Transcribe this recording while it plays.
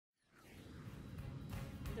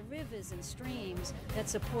rivers and streams that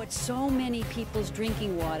support so many people's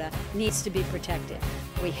drinking water needs to be protected.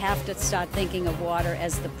 We have to start thinking of water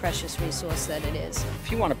as the precious resource that it is.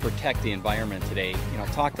 If you want to protect the environment today,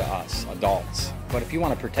 talk to us, adults. But if you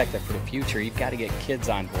want to protect it for the future, you've got to get kids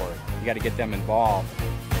on board. You got to get them involved.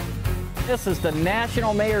 This is the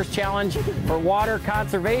National Mayor's Challenge for Water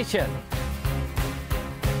Conservation.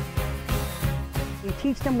 We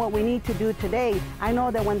teach them what we need to do today. I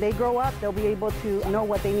know that when they grow up, they'll be able to know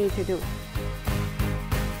what they need to do.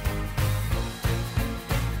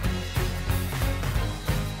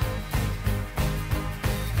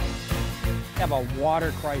 We have a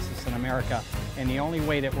water crisis in America, and the only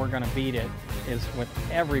way that we're going to beat it is with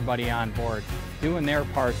everybody on board, doing their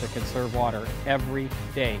part to conserve water every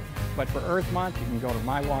day. But for Earth Month, you can go to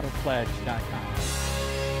mywaterpledge.com.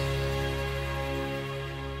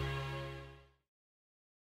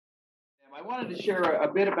 I wanted to share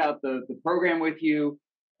a bit about the program with you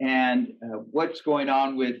and what's going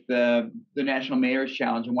on with the National Mayor's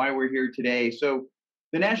Challenge and why we're here today. So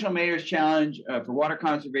the National Mayor's Challenge for Water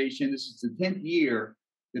Conservation, this is the 10th year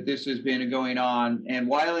that this has been going on. And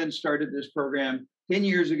Wyland started this program 10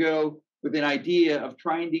 years ago with an idea of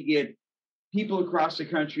trying to get people across the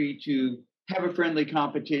country to have a friendly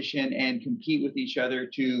competition and compete with each other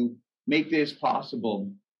to make this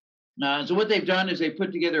possible. So what they've done is they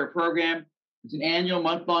put together a program. It's an annual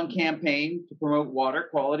month-long campaign to promote water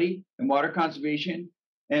quality and water conservation.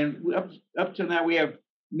 And up to now, we have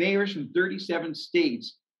mayors from 37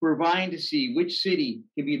 states who are vying to see which city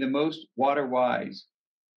can be the most water-wise.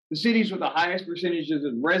 The cities with the highest percentages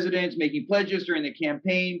of residents making pledges during the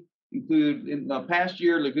campaign include, in the past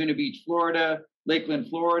year, Laguna Beach, Florida, Lakeland,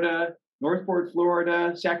 Florida, Northport,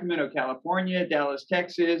 Florida, Sacramento, California, Dallas,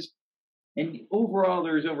 Texas. And overall,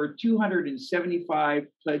 there's over 275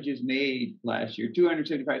 pledges made last year,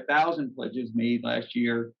 275,000 pledges made last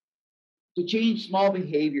year to change small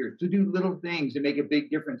behavior, to do little things that make a big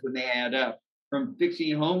difference when they add up, from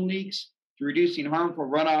fixing home leaks to reducing harmful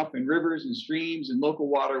runoff in rivers and streams and local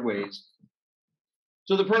waterways.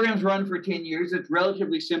 So the program's run for 10 years. It's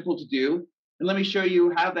relatively simple to do. And let me show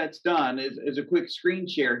you how that's done as a quick screen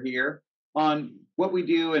share here on what we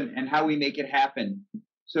do and how we make it happen.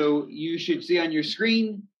 So you should see on your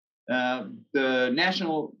screen the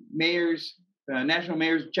National Mayor's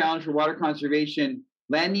Challenge for Water Conservation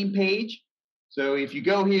landing page. So if you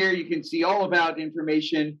go here, you can see all about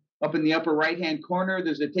information up in the upper right-hand corner.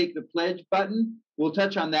 There's a Take the Pledge button. We'll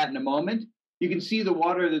touch on that in a moment. You can see the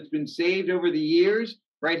water that's been saved over the years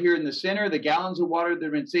right here in the center, the gallons of water that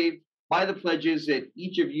have been saved by the pledges that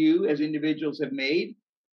each of you as individuals have made.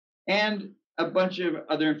 And a bunch of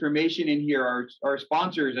other information in here. Our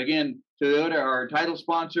sponsors, again, Toyota, our title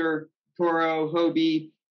sponsor, Toro,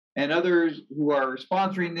 Hobie, and others who are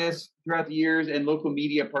sponsoring this throughout the years, and local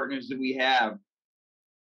media partners that we have.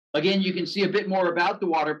 Again, you can see a bit more about the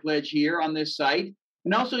Water Pledge here on this site.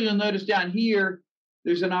 And also you'll notice down here,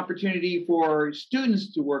 there's an opportunity for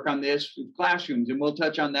students to work on this with classrooms, and we'll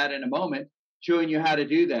touch on that in a moment, showing you how to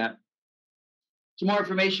do that. Some more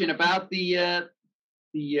information about the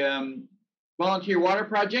Volunteer Water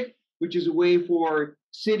Project, which is a way for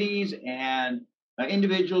cities and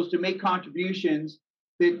individuals to make contributions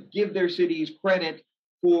that give their cities credit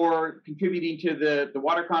for contributing to the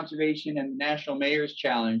water conservation and the National Mayor's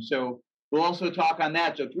Challenge. So we'll also talk on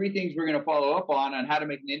that. So 3 things we're going to follow up on how to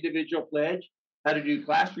make an individual pledge, how to do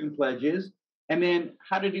classroom pledges, and then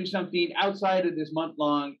how to do something outside of this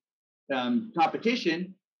month-long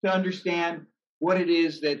competition to understand what it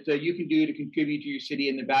is that you can do to contribute to your city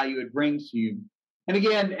and the value it brings to you. And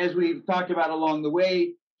again, as we've talked about along the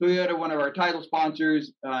way, Toyota, one of our title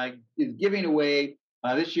sponsors, is giving away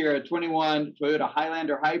this year a 21 Toyota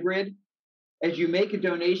Highlander Hybrid. As you make a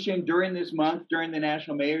donation during this month, during the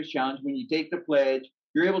National Mayor's Challenge, when you take the pledge,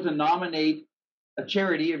 you're able to nominate a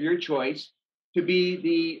charity of your choice to be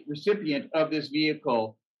the recipient of this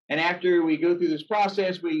vehicle. And after we go through this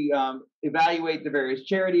process, we evaluate the various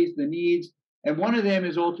charities, the needs, and one of them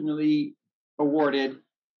is ultimately awarded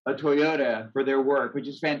a Toyota for their work, which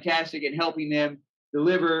is fantastic in helping them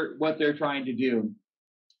deliver what they're trying to do.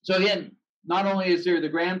 So again, not only is there the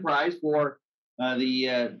grand prize for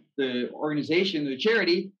the organization, the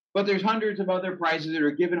charity, but there's hundreds of other prizes that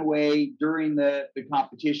are given away during the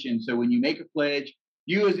competition. So when you make a pledge,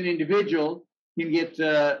 you as an individual can get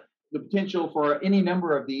the potential for any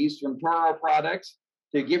number of these, from Toro products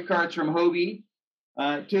to gift cards from Hobie,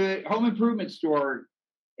 to home improvement store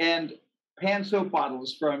and hand soap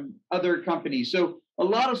bottles from other companies. So a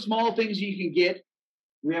lot of small things you can get.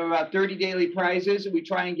 We have about 30 daily prizes that we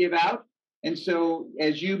try and give out. And so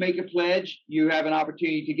as you make a pledge, you have an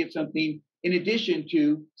opportunity to get something in addition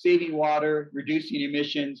to saving water, reducing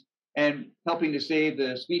emissions, and helping to save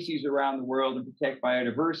the species around the world and protect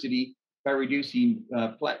biodiversity by reducing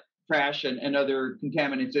trash and other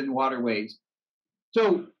contaminants in waterways.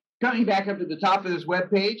 So coming back up to the top of this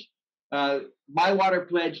webpage,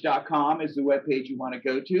 mywaterpledge.com is the webpage you want to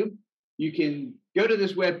go to. You can go to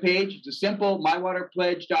this webpage. It's a simple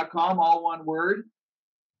mywaterpledge.com, all one word.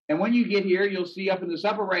 And when you get here, you'll see up in this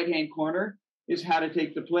upper right-hand corner is how to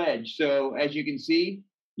take the pledge. So as you can see,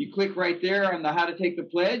 you click right there on the how to take the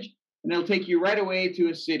pledge, and it'll take you right away to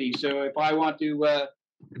a city. So if I want to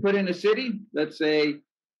put in a city, let's say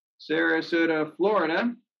Sarasota,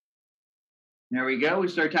 Florida. There we go. We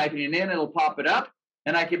start typing it in. It'll pop it up,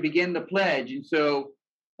 and I can begin the pledge. And so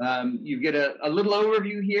you get a little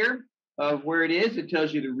overview here of where it is. It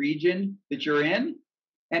tells you the region that you're in.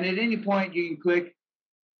 And at any point, you can click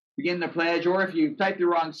begin the pledge. Or if you type the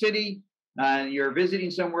wrong city, you're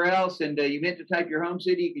visiting somewhere else, and you meant to type your home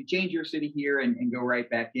city, you can change your city here and go right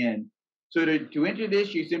back in. So to enter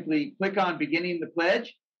this, you simply click on beginning the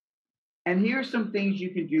pledge. And here's some things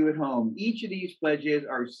you can do at home. Each of these pledges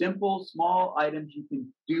are simple, small items you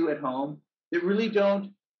can do at home that really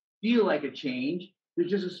don't feel like a change. They're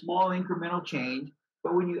just a small incremental change.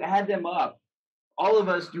 But when you add them up, all of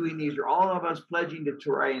us doing these, or all of us pledging to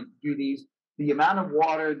try and do these, the amount of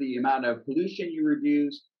water, the amount of pollution you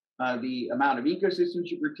reduce, the amount of ecosystems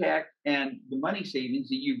you protect, and the money savings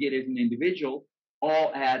that you get as an individual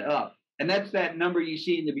all add up. And that's that number you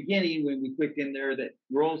see in the beginning when we clicked in there that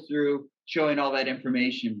rolls through showing all that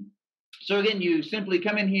information. So again, you simply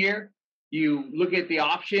come in here, you look at the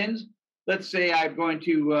options. Let's say I'm going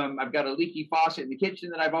to, I've got a leaky faucet in the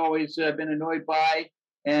kitchen that I've always been annoyed by.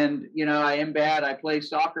 And, you know, I am bad. I play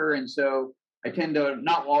soccer. And so I tend to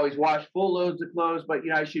not always wash full loads of clothes, but,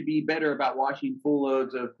 you know, I should be better about washing full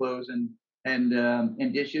loads of clothes and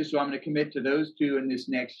dishes. So I'm going to commit to those two in this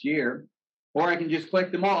next year. Or I can just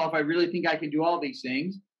click them all. If I really think I can do all these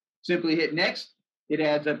things, simply hit next. It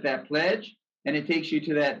adds up that pledge, and it takes you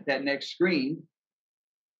to that next screen.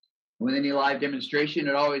 With any live demonstration,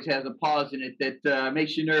 it always has a pause in it that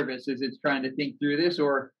makes you nervous as it's trying to think through this.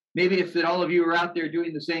 Or maybe it's that all of you are out there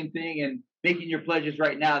doing the same thing and making your pledges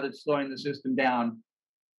right now that's slowing the system down.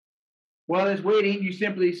 While it's waiting, you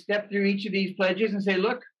simply step through each of these pledges and say,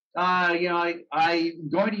 look, you know, I'm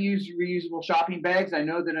going to use reusable shopping bags. I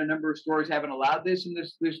know that a number of stores haven't allowed this in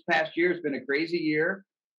this past year. It's been a crazy year.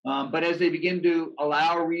 But as they begin to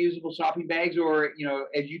allow reusable shopping bags, or, you know,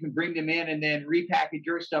 as you can bring them in and then repackage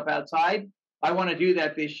your stuff outside, I want to do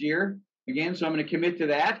that this year again. So I'm going to commit to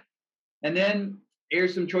that. And then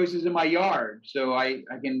here's some choices in my yard. So I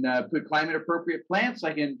can put climate appropriate plants.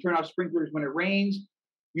 I can turn off sprinklers when it rains,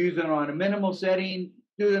 use them on a minimal setting,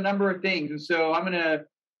 do a number of things. And so I'm going to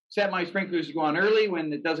set my sprinklers to go on early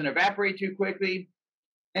when it doesn't evaporate too quickly.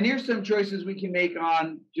 And here's some choices we can make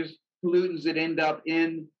on just pollutants that end up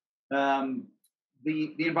in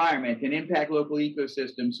the environment and impact local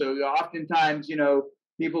ecosystems. So oftentimes, you know,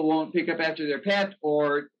 people won't pick up after their pet,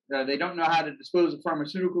 or they don't know how to dispose of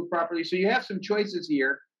pharmaceuticals properly. So you have some choices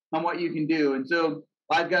here on what you can do. And so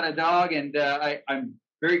I've got a dog, and I'm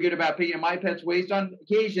very good about picking up my pet's waste. On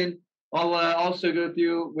occasion, I'll also go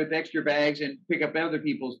through with extra bags and pick up other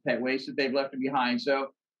people's pet waste that they've left behind. So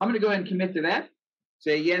I'm going to go ahead and commit to that.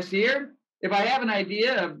 Say yes here. If I have an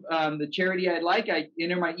idea of the charity I'd like, I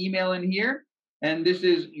enter my email in here. And this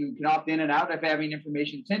is, you can opt in and out of having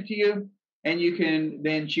information sent to you. And you can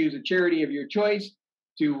then choose a charity of your choice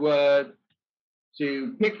to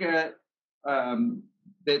pick that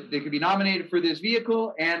could be nominated for this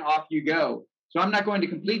vehicle, and off you go. So I'm not going to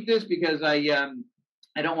complete this because I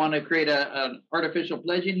don't want to create an artificial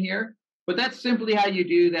pledge in here, but that's simply how you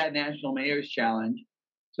do that National Mayor's Challenge.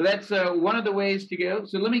 So that's one of the ways to go.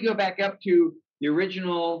 So let me go back up to the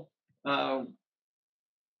original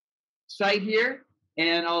site here,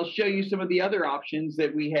 and I'll show you some of the other options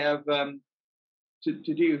that we have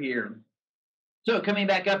to do here. So coming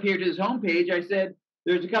back up here to this homepage, I said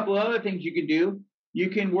there's a couple of other things you can do. You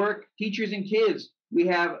can work teachers and kids. We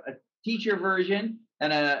have a teacher version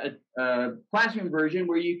and a classroom version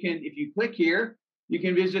where you can, if you click here, you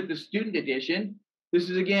can visit the student edition. This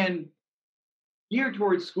is, again, geared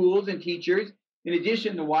towards schools and teachers. In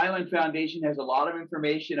addition, the Wyland Foundation has a lot of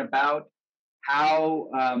information about how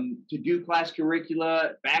to do class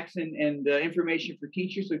curricula, facts and information for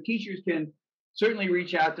teachers. So teachers can certainly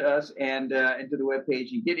reach out to us and to the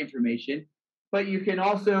webpage and get information. But you can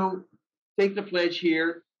also take the pledge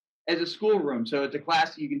here as a schoolroom. So it's a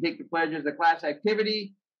class, you can take the pledge as a class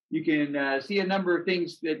activity. You can see a number of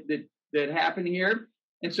things that happen here.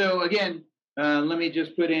 And so again, let me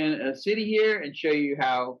just put in a city here and show you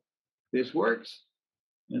how this works.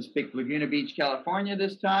 Let's pick Laguna Beach, California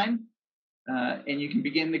this time, and you can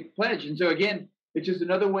begin the pledge. And so again, it's just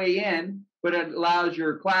another way in, but it allows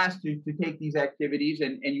your class to take these activities,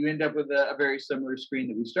 and you end up with a very similar screen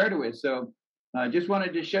that we started with. So just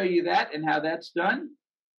wanted to show you that and how that's done.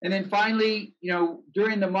 And then finally,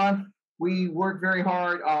 during the month, we work very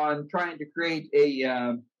hard on trying to create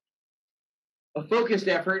a focused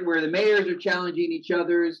effort where the mayors are challenging each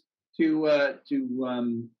other's to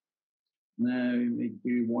do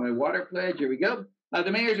water pledge. Here we go.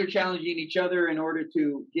 The mayors are challenging each other in order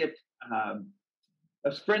to get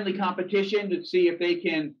a friendly competition to see if they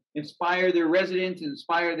can inspire their residents,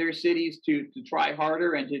 inspire their cities to try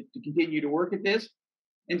harder and to continue to work at this.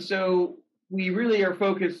 And so we really are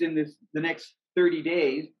focused in the next 30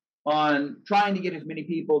 days on trying to get as many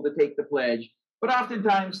people to take the pledge. But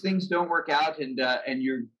oftentimes things don't work out, and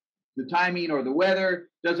the timing or the weather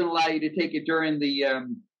doesn't allow you to take it during the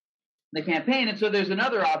campaign. And so there's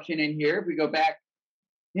another option in here. If we go back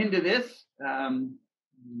into this,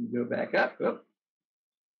 go back up. Oh.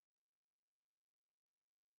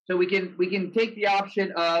 So we can take the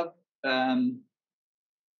option of clear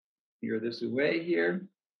this away here.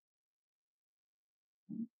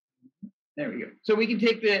 There we go. So we can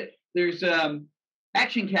take there's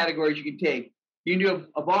action categories you can take. You can do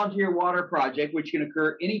a volunteer water project, which can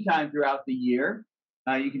occur anytime throughout the year.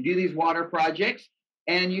 You can do these water projects,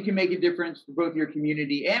 and you can make a difference for both your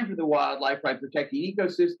community and for the wildlife by protecting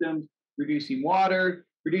ecosystems, reducing water,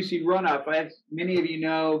 reducing runoff. As many of you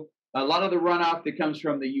know, a lot of the runoff that comes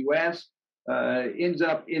from the U.S. Ends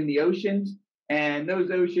up in the oceans, and those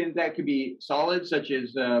oceans, that could be solids such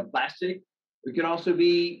as plastic. It could also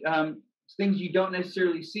be things you don't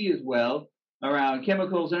necessarily see as well, around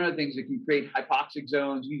chemicals and other things that can create hypoxic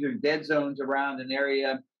zones. These are dead zones around an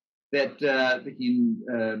area that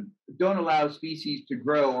don't allow species to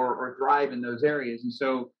grow or thrive in those areas. And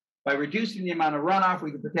so by reducing the amount of runoff,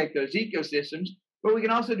 we can protect those ecosystems, but we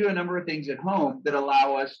can also do a number of things at home that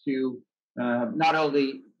allow us to not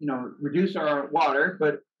only reduce our water,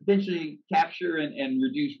 but potentially capture and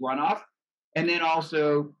reduce runoff, and then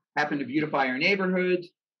also happen to beautify our neighborhoods,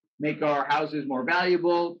 make our houses more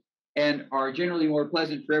valuable, and are generally more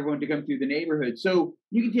pleasant for everyone to come through the neighborhood. So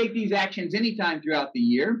you can take these actions anytime throughout the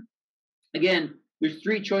year. Again, there's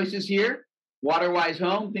 3 choices here. Water-wise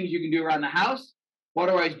home, things you can do around the house.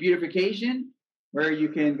 Water-wise beautification, where you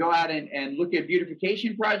can go out and look at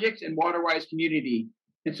beautification projects, and water-wise community.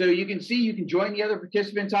 And so you can see, you can join the other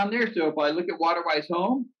participants on there. So if I look at water-wise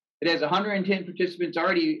home, it has 110 participants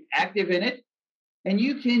already active in it, and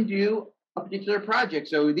you can do a particular project.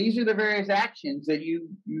 So these are the various actions that you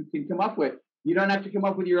can come up with. You don't have to come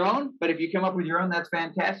up with your own, but if you come up with your own, that's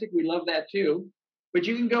fantastic. We love that too. But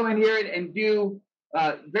you can go in here and do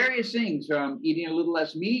various things, from eating a little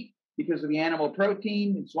less meat because of the animal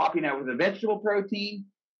protein and swapping out with a vegetable protein,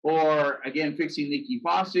 or again, fixing leaky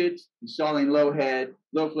faucets, installing low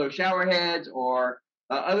flow shower heads, or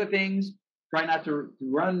other things. Try not to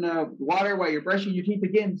run water while you're brushing your teeth.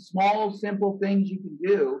 Again, small, simple things you can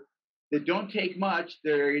do that don't take much.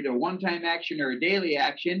 They're either one-time action or a daily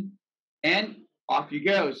action, and off you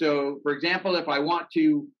go. So, for example, if I want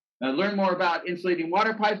to learn more about insulating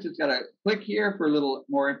water pipes, it's got a click here for a little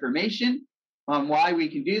more information on why we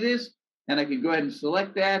can do this, and I can go ahead and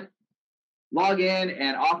select that, log in,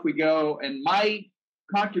 and off we go. And my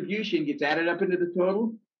contribution gets added up into the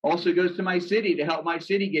total. Also goes to my city to help my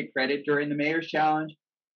city get credit during the Mayor's Challenge.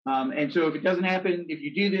 And so if it doesn't happen, if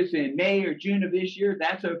you do this in May or June of this year,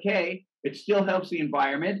 that's okay. It still helps the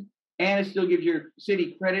environment, and it still gives your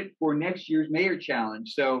city credit for next year's Mayor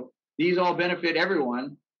Challenge. So these all benefit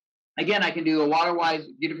everyone. Again, I can do a water-wise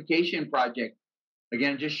beautification project.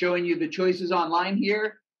 Again, just showing you the choices online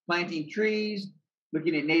here: planting trees,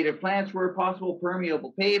 looking at native plants where possible,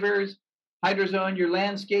 permeable pavers, hydrozone your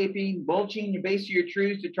landscaping, mulching the base of your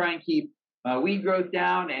trees to try and keep weed growth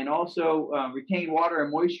down, and also retain water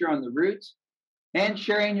and moisture on the roots, and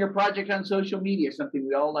sharing your project on social media, something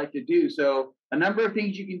we all like to do. So a number of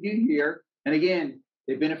things you can do here. And again,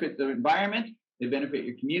 they benefit the environment, they benefit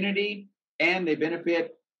your community, and they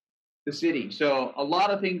benefit the city. So a lot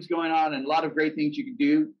of things going on and a lot of great things you can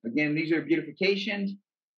do. Again, these are beautifications.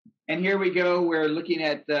 And here we go. We're looking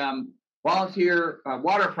at volunteer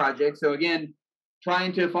water projects. So again,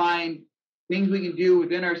 trying to find things we can do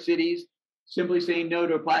within our cities. Simply saying no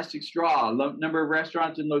to a plastic straw. A number of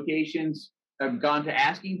restaurants and locations have gone to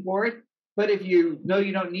asking for it. But if you know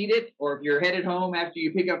you don't need it, or if you're headed home after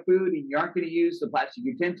you pick up food and you aren't going to use the plastic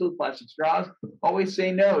utensils, plastic straws, always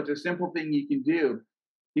say no. It's a simple thing you can do.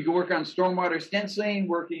 You can work on stormwater stenciling,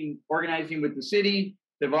 organizing with the city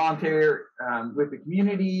to volunteer with the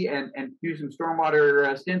community and do some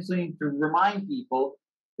stormwater stenciling to remind people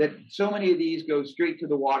that so many of these go straight to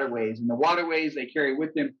the waterways. And the waterways, they carry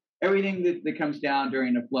with them everything that comes down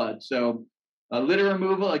during a flood. So litter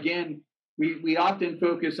removal, again, we often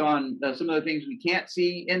focus on some of the things we can't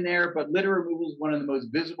see in there, but litter removal is one of the most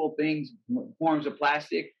visible things, forms of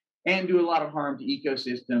plastic, and do a lot of harm to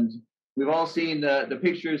ecosystems. We've all seen the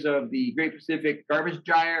pictures of the Great Pacific Garbage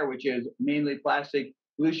Gyre, which is mainly plastic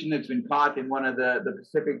pollution that's been caught in one of the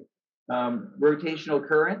Pacific rotational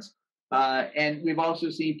currents. And we've also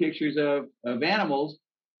seen pictures of animals,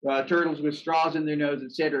 turtles with straws in their nose,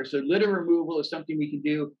 et cetera. So litter removal is something we can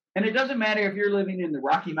do. And it doesn't matter if you're living in the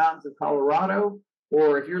Rocky Mountains of Colorado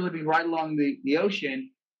or if you're living right along the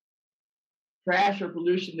ocean. Trash or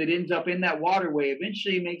pollution that ends up in that waterway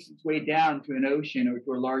eventually makes its way down to an ocean or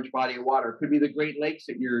to a large body of water. It could be the Great Lakes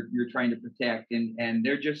that you're trying to protect, and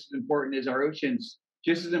they're just as important as our oceans,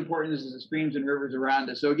 just as important as the streams and rivers around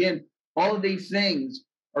us. So again, all of these things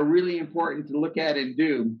are really important to look at and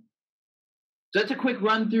do. So that's a quick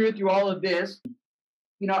run through all of this.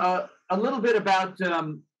 You know, a little bit about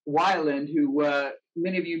Wyland, who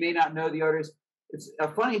many of you may not know the artist. It's a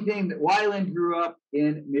funny thing that Wyland grew up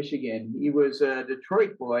in Michigan. He was a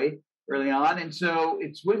Detroit boy early on, and so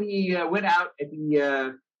it's when he went out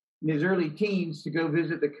in his early teens to go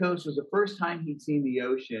visit the coast was the first time he'd seen the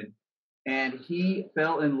ocean, and he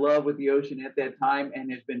fell in love with the ocean at that time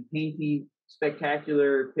and has been painting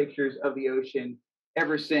spectacular pictures of the ocean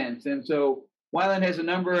ever since. And so Wyland has a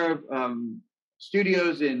number of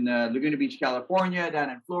studios in Laguna Beach, California, down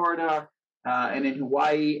in Florida, and in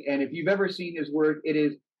Hawaii. And if you've ever seen his work, it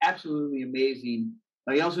is absolutely amazing.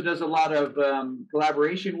 He also does a lot of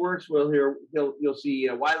collaboration works. You'll see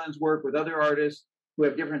Wyland's work with other artists who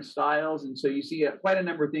have different styles. And so you see quite a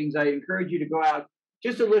number of things. I encourage you to go out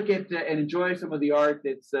just to look at and enjoy some of the art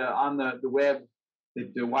that's on the web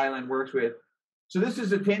that Wyland works with. So this is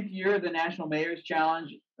the 10th year of the National Mayor's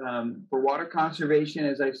Challenge for water conservation,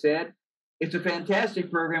 as I've said. It's a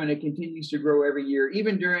fantastic program, and it continues to grow every year,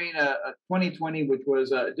 even during 2020, which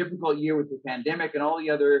was a difficult year with the pandemic and all the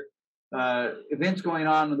other events going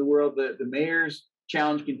on in the world. The Mayor's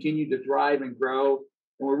Challenge continued to thrive and grow,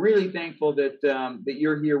 and we're really thankful that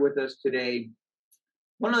you're here with us today.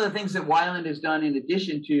 One of the things that Wyland has done, in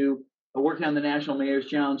addition to working on the National Mayor's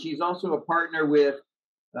Challenge, he's also a partner with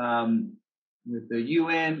the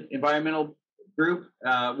UN Environmental Group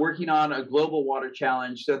working on a global water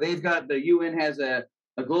challenge. So they've got, the UN has a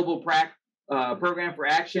global program for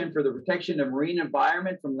action for the protection of marine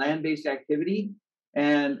environment from land-based activity.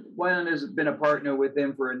 And Wyland has been a partner with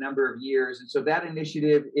them for a number of years. And so that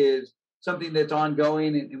initiative is something that's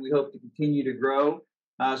ongoing, and we hope to continue to grow.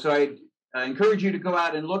 So I encourage you to go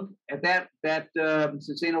out and look at that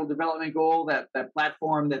Sustainable Development Goal, that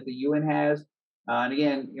platform that the UN has. And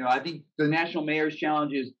again, you know, I think the National Mayor's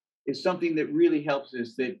Challenge is something that really helps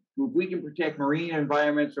us, that if we can protect marine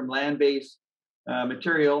environments from land-based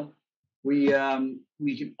material, we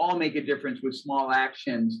can all make a difference with small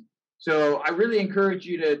actions. So I really encourage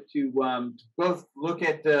you to both look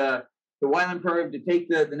at the Wyland program, to take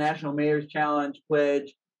the National Mayor's Challenge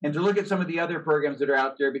pledge, and to look at some of the other programs that are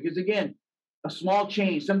out there, because again, a small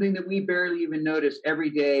change, something that we barely even notice every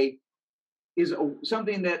day, is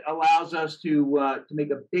something that allows us to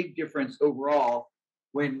make a big difference overall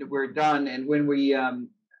when we're done and when we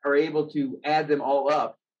are able to add them all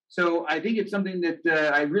up. So I think it's something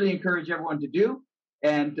that I really encourage everyone to do,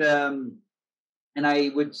 and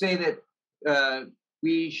I would say that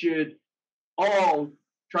we should all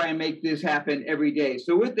try and make this happen every day.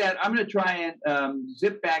 So with that, I'm going to try and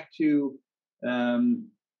zip back to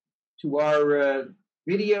our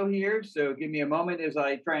video here. So give me a moment as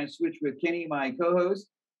I try and switch with Kenny, my co-host,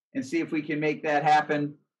 and see if we can make that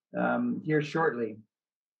happen here shortly.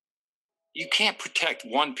 You can't protect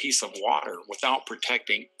one piece of water without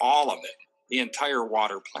protecting all of it, the entire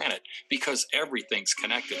water planet, because everything's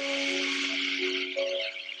connected.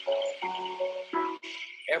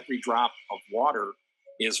 Every drop of water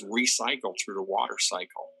is recycled through the water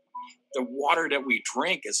cycle. The water that we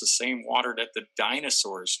drink is the same water that the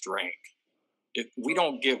dinosaurs drank. We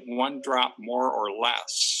don't get one drop more or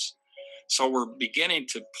less. So we're beginning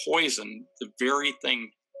to poison the very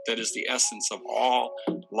thing that is the essence of all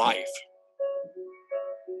life.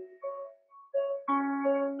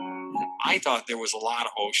 I thought there was a lot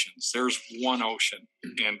of oceans. There's one ocean.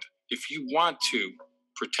 And if you want to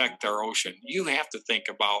protect our ocean, you have to think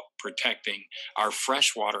about protecting our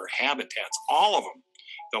freshwater habitats, all of them.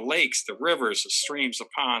 The lakes, the rivers, the streams, the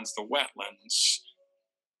ponds, the wetlands,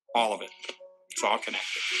 all of it. It's all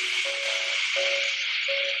connected.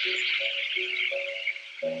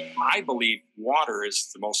 I believe water is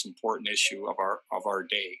the most important issue of our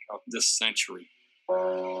day, of this century.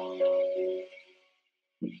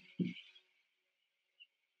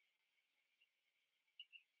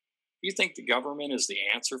 You think the government is the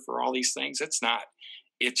answer for all these things? It's not.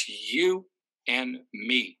 It's you and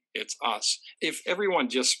me. It's us. If everyone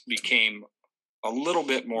just became a little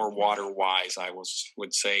bit more water wise,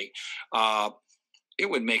 would say, it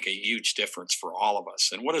would make a huge difference for all of us.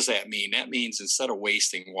 And what does that mean? That means instead of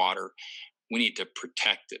wasting water, we need to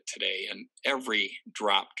protect it today, and every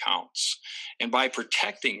drop counts. And by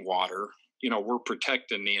protecting water, we're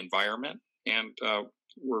protecting the environment, and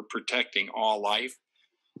we're protecting all life,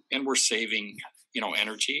 and we're saving,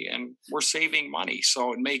 energy, and we're saving money.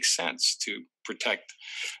 So it makes sense to protect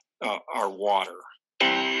our water.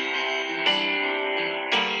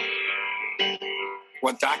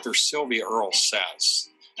 What Dr. Sylvia Earle says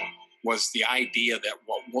was the idea that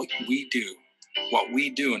what we do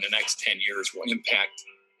in the next 10 years will impact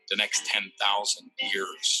the next 10,000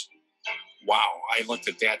 years. Wow, I looked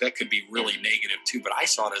at that. That could be really negative too, but I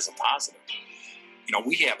saw it as a positive.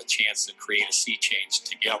 We have a chance to create a sea change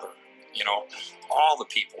together. All the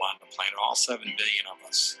people on the planet, all 7 billion of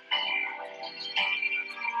us.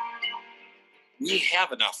 We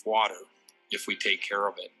have enough water if we take care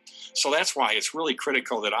of it. So that's why it's really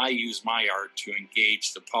critical that I use my art to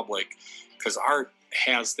engage the public, because art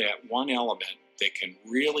has that one element that can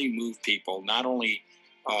really move people, not only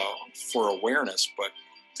for awareness, but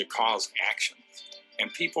to cause action.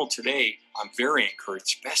 And people today, I'm very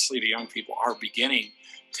encouraged, especially the young people, are beginning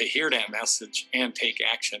to hear that message and take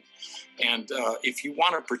action. And if you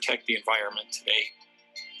want to protect the environment today,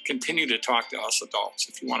 continue to talk to us adults.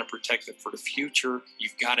 If you want to protect it for the future,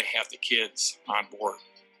 you've got to have the kids on board.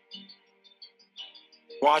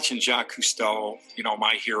 Watching Jacques Cousteau,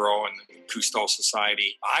 my hero in the Cousteau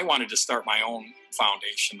Society, I wanted to start my own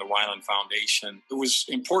foundation, the Wyland Foundation. It was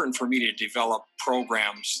important for me to develop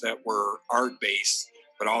programs that were art-based,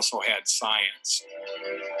 but also had science.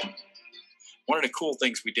 One of the cool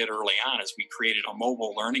things we did early on is we created a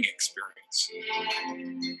mobile learning experience.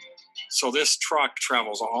 So this truck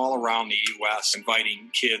travels all around the U.S.,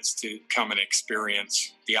 inviting kids to come and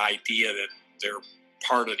experience the idea that they're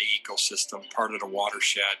part of the ecosystem, part of the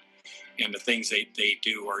watershed, and the things they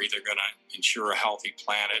do are either going to ensure a healthy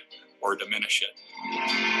planet or diminish it.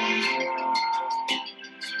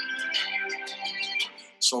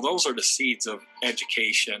 So those are the seeds of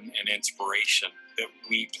education and inspiration that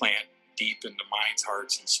we plant deep in the minds,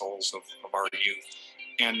 hearts, and souls of our youth.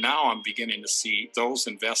 And now I'm beginning to see those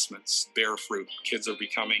investments bear fruit. Kids are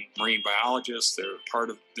becoming marine biologists. They're part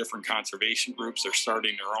of different conservation groups. They're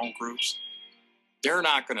starting their own groups. They're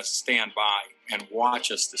not going to stand by and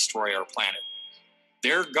watch us destroy our planet.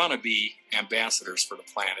 They're going to be ambassadors for the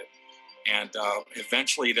planet. And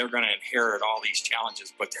eventually they're going to inherit all these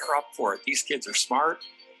challenges, but they're up for it. These kids are smart,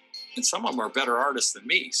 and some of them are better artists than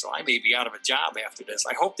me, so I may be out of a job after this.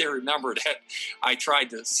 I hope they remember that I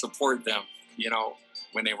tried to support them,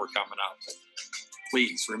 when they were coming up.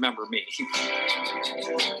 Please remember me.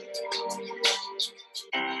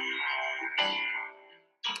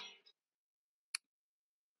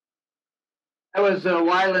 That was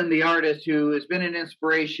Wyland, the artist, who has been an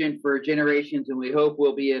inspiration for generations, and we hope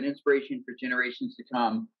will be an inspiration for generations to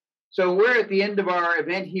come. So we're at the end of our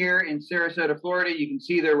event here in Sarasota, Florida. You can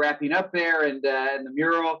see they're wrapping up there, and the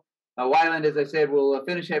mural. Wyland, as I said, will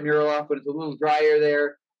finish that mural off, but it's a little drier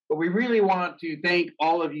there. But we really want to thank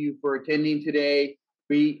all of you for attending today.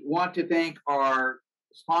 We want to thank our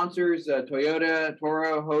sponsors, Toyota,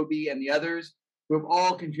 Toro, Hobie, and the others who have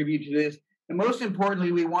all contributed to this. And most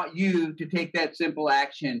importantly, we want you to take that simple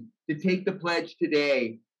action, to take the pledge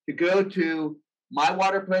today, to go to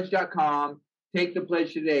mywaterpledge.com, take the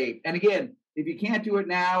pledge today. And again, if you can't do it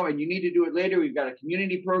now and you need to do it later, we've got a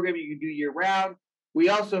community program you can do year round. We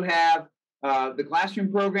also have the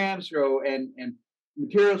classroom programs and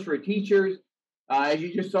materials for teachers. As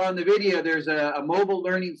you just saw in the video, there's a mobile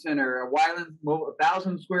learning center, a Wyland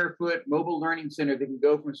 1,000 square foot mobile learning center that can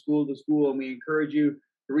go from school to school. And we encourage you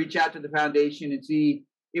to reach out to the foundation and see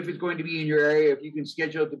if it's going to be in your area, if you can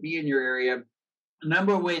schedule it to be in your area. A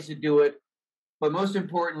number of ways to do it, but most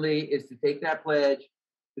importantly is to take that pledge,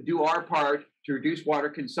 to do our part to reduce water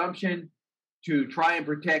consumption, to try and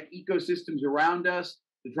protect ecosystems around us,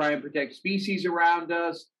 to try and protect species around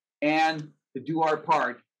us, and to do our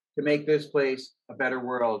part to make this place a better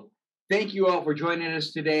world. Thank you all for joining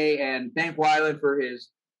us today, and thank Wyland for his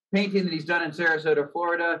painting that he's done in Sarasota,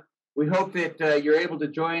 Florida. We hope that you're able to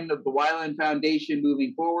join the Wyland Foundation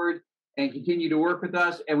moving forward and continue to work with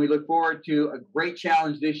us, and we look forward to a great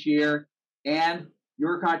challenge this year and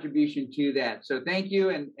your contribution to that. So thank you,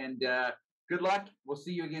 and good luck. We'll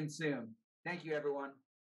see you again soon. Thank you, everyone.